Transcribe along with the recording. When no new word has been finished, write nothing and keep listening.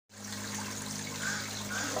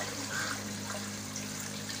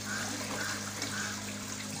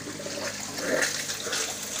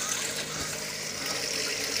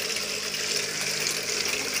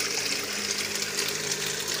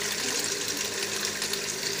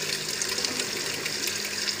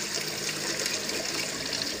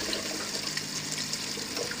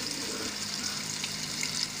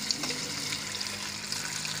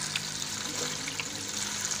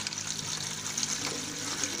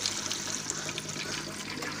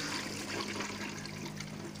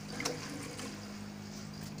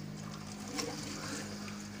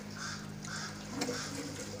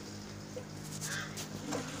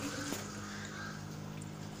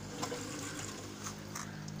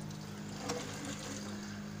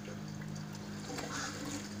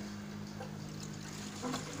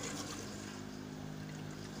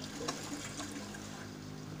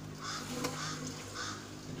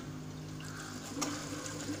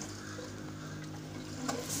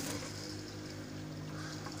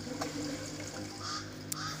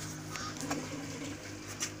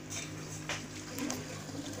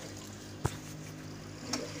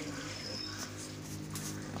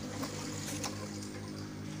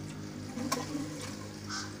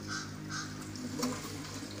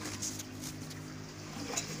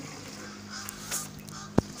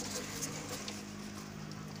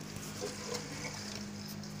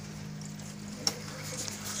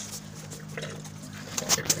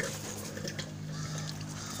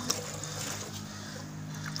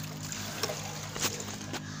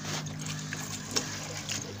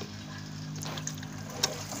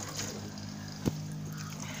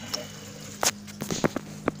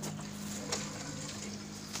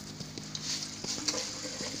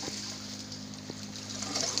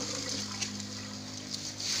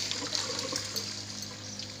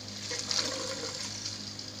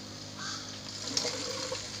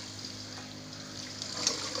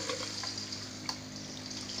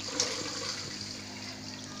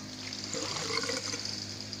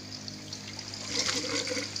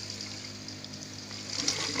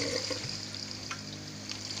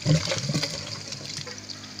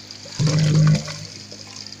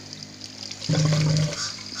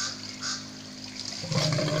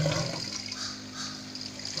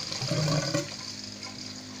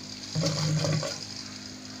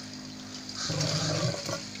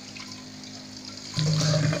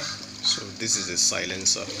So this is a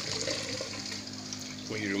silencer.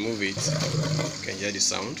 When you remove it, you can hear the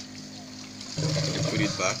sound. When you put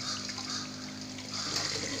it back,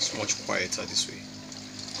 it's much quieter this way.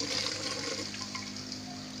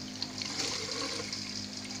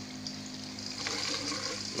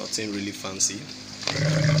 Nothing really fancy,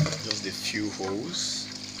 just a few holes,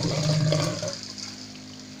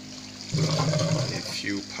 a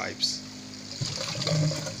few pipes,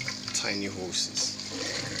 tiny hoses.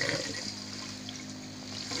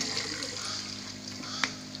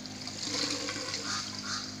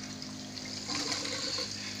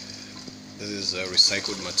 This is a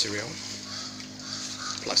recycled material,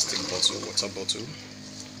 plastic bottle, water bottle.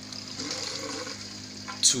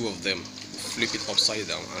 Two of them, flip it upside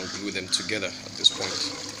down and glue them together at this point,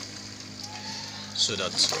 so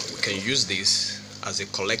that we can use this as a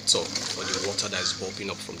collector for the water that is bubbling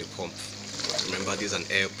up from the pump. Remember, this is an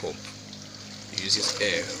air pump. It uses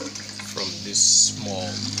air from this small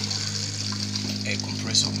air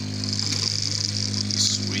compressor.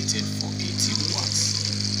 It's rated for 80 watts.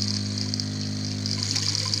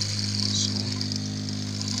 So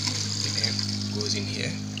the air goes in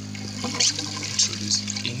here,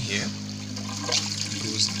 introduced in here,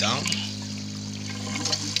 goes down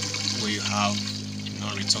where you have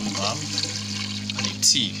non-return valve and a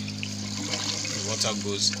T. The water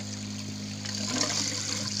goes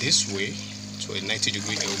this way to a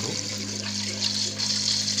 90-degree elbow,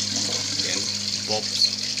 then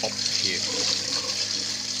bobs up here.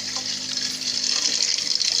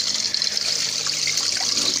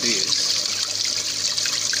 And this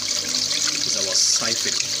is our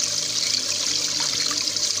siphon,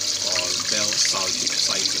 or bell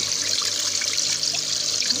siphon.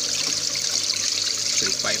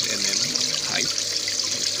 25 mm pipe.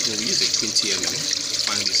 So we use a 20 mm. I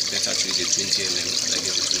find it's better to use a 20 mm than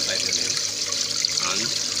use a 25 mm. And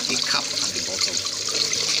a cap at the bottom.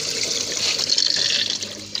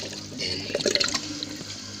 And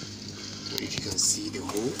if you can see the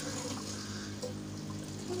hole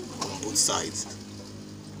on both sides,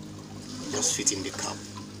 just fit in the cap.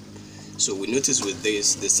 So we notice with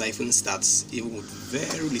this, the siphon starts even with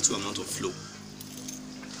very little amount of flow,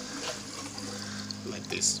 like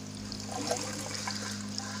this.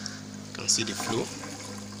 You can see the flow,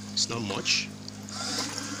 it's not much.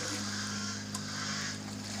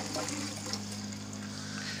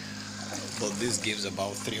 But this gives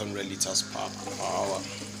about 300 liters per hour.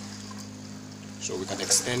 So we can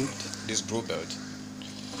extend this grow bed.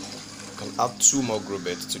 We can add 2 more grow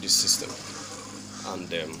beds to this system, and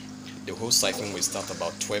the whole siphon will start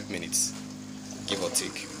about 12 minutes, give or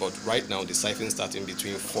take. But right now the siphon starting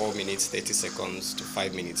between 4 minutes 30 seconds to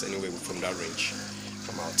 5 minutes, anywhere from that range,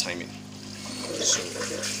 from our timing. So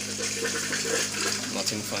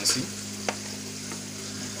nothing fancy,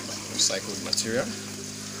 recycled material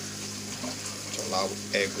to allow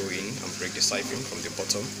air go in and break the siphon from the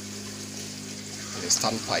bottom. And the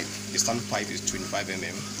standpipe is 25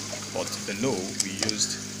 mm, but below we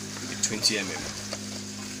used a 20 mm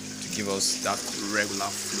to give us that regular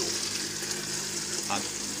flow, and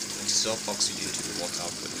absorb oxygen to the water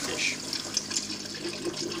for the fish.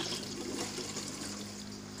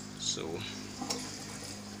 So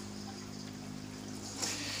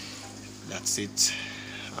that's it.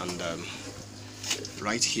 And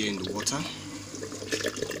right here in the water,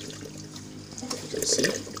 you can see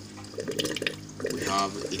we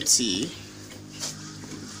have a T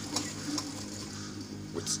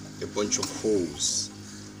with a bunch of holes.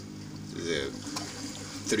 The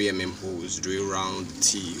 3 mm holes drill around the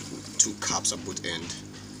T with 2 caps at both ends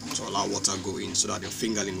to allow water go in, so that your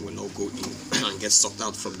fingerlin will not go in and get sucked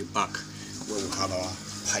out from the back where we have our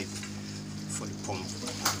pipe for the pump.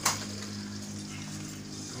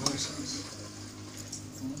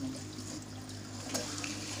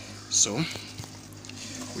 So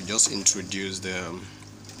we just introduced the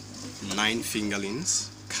 9 fingerlins,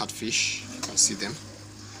 catfish. You can see them.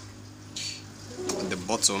 At the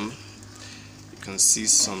bottom you can see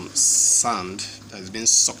some sand that has been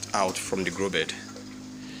sucked out from the grow bed.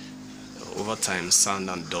 Over time, sand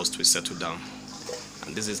and dust will settle down,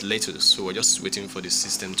 and this is lettuce, so we're just waiting for the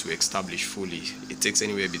system to establish fully. It takes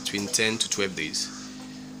anywhere between 10 to 12 days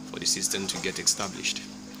for the system to get established.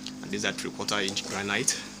 And this is a 3/4 inch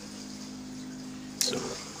granite, so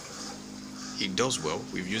it does well.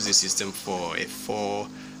 We've used the system for a 4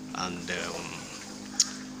 and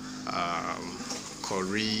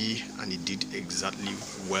curry, and it did exactly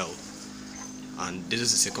well. And this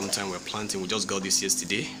is the second time we're planting. We just got this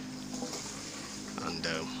yesterday, and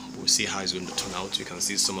we'll see how it's going to turn out. You can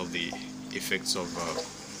see some of the effects of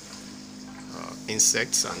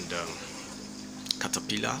insects and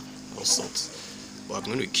caterpillar, all sorts. But I'm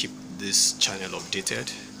going to keep this channel updated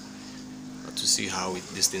to see how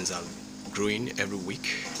these things are growing every week,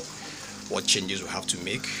 what changes we have to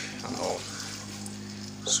make and all.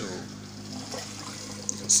 So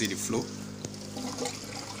you can see the flow.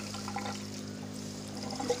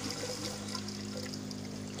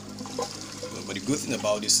 But the good thing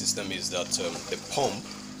about this system is that the pump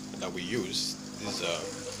that we use is a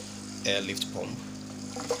airlift pump.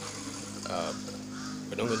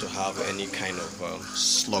 We're not going to have any kind of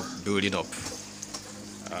slug building up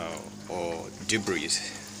or debris.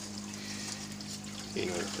 You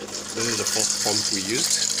know, this is the first pump we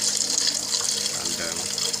used, and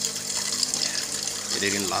it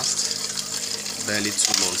didn't last. Barely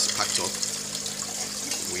 2 months packed up.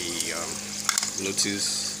 We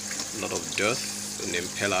noticed a lot of dirt in the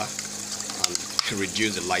impeller and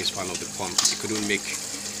reduced the lifespan of the pump. It couldn't make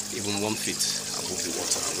even 1 foot above the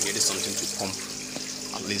water. We needed something to pump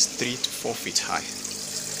at least 3 to 4 feet high.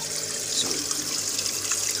 So you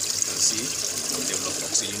can see the level of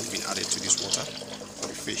oxygen being added to this water for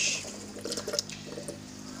the fish.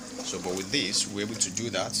 So, but with this, we're able to do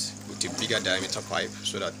that with a bigger diameter pipe,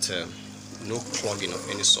 so that no clogging of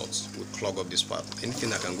any sort will clog up this pipe. Anything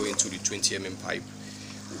that can go into the 20 mm pipe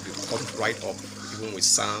will be pumped right up, even with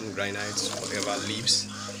sand, granite, whatever leaves,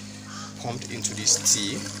 pumped into this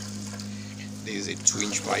T. There is a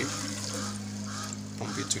 2-inch pipe.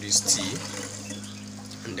 Pump it to this T,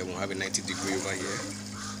 and then we'll have a 90-degree over here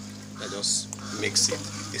that just makes it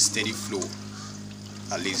a steady flow,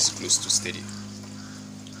 at least close to steady.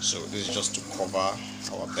 So this is just to cover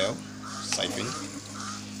our bell siphon.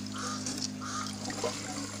 You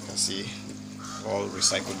can see all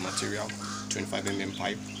recycled material, 25 mm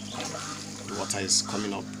pipe. The water is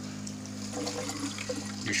coming up.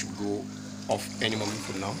 You should go off any moment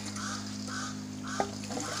from now.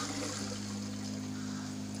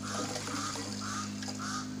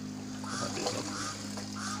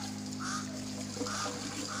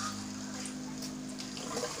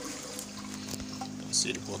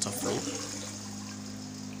 See the water flow.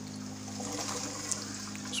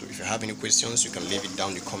 So if you have any questions, you can leave it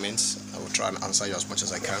down in the comments. I will try and answer you as much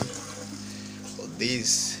as I can. But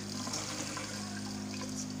this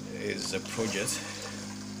is a project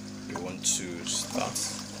we want to start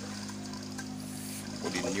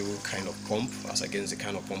with a new kind of pump as against the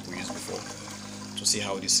kind of pump we used before, to see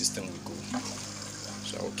how this system will go.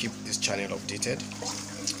 So I will keep this channel updated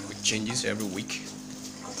with changes every week.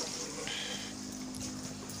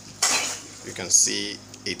 You can see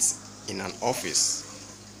it's in an office.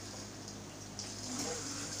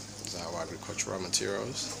 These are our agricultural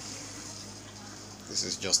materials. This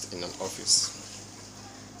is just in an office.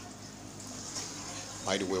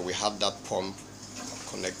 By the way, we have that pump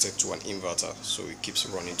connected to an inverter, so it keeps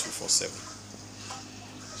running 24/7.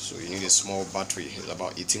 So you need a small battery. It's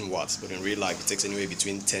about 18 watts, but in real life it takes anywhere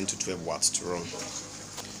between 10 to 12 watts to run.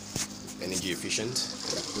 Energy efficient.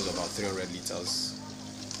 It goes about 300 liters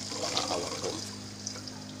per hour pump.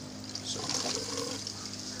 So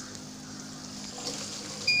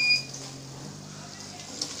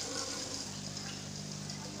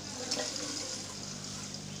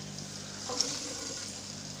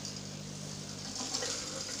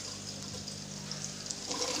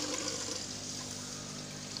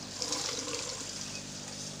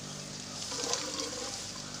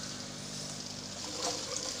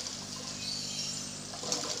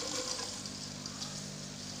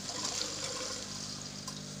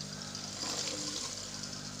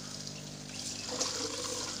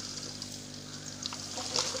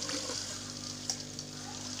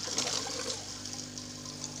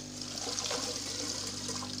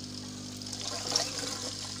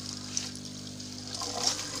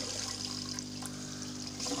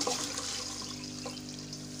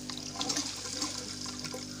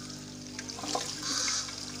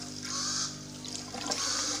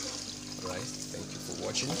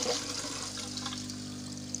watching.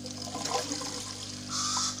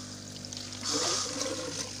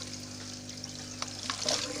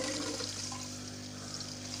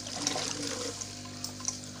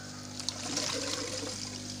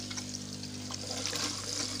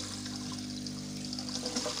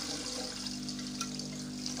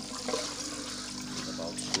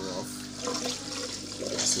 About to go off. You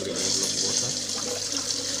can see the level of water.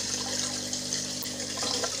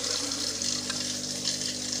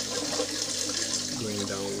 Going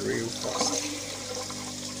down real fast.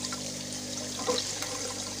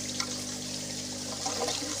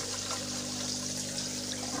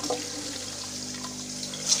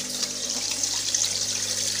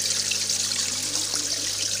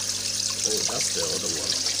 the other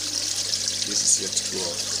one. This is yet to go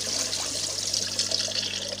off.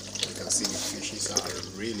 You can see the fishes are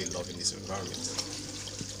really loving this environment.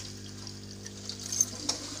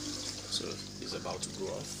 So it's about to go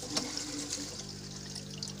off.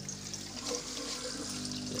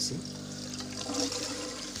 You see?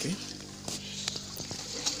 Okay.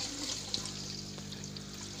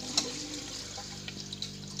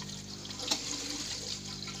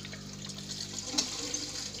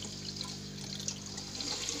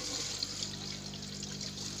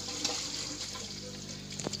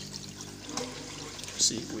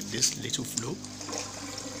 See, with this little flow,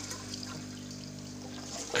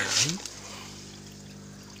 and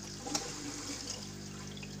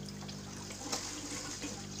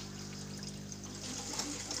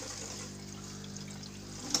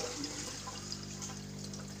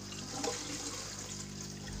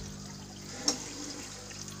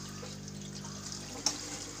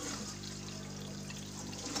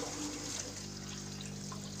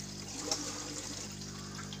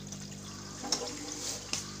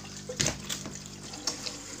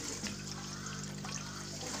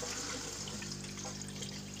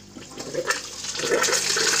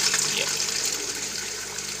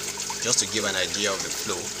just to give an idea of the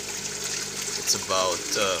flow, it's about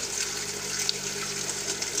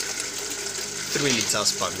 3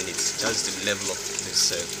 liters per minute. That's the level of this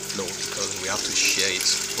flow, because we have to share it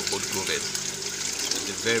for both go bed. It's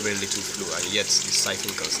a very, very little flow, and yet the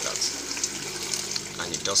cycling can start, and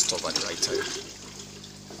it does stop at the right time.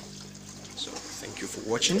 So thank you for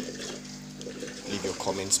watching. Leave your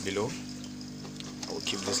comments below. I will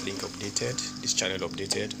keep this link updated, this channel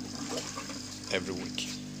updated every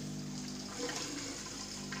week.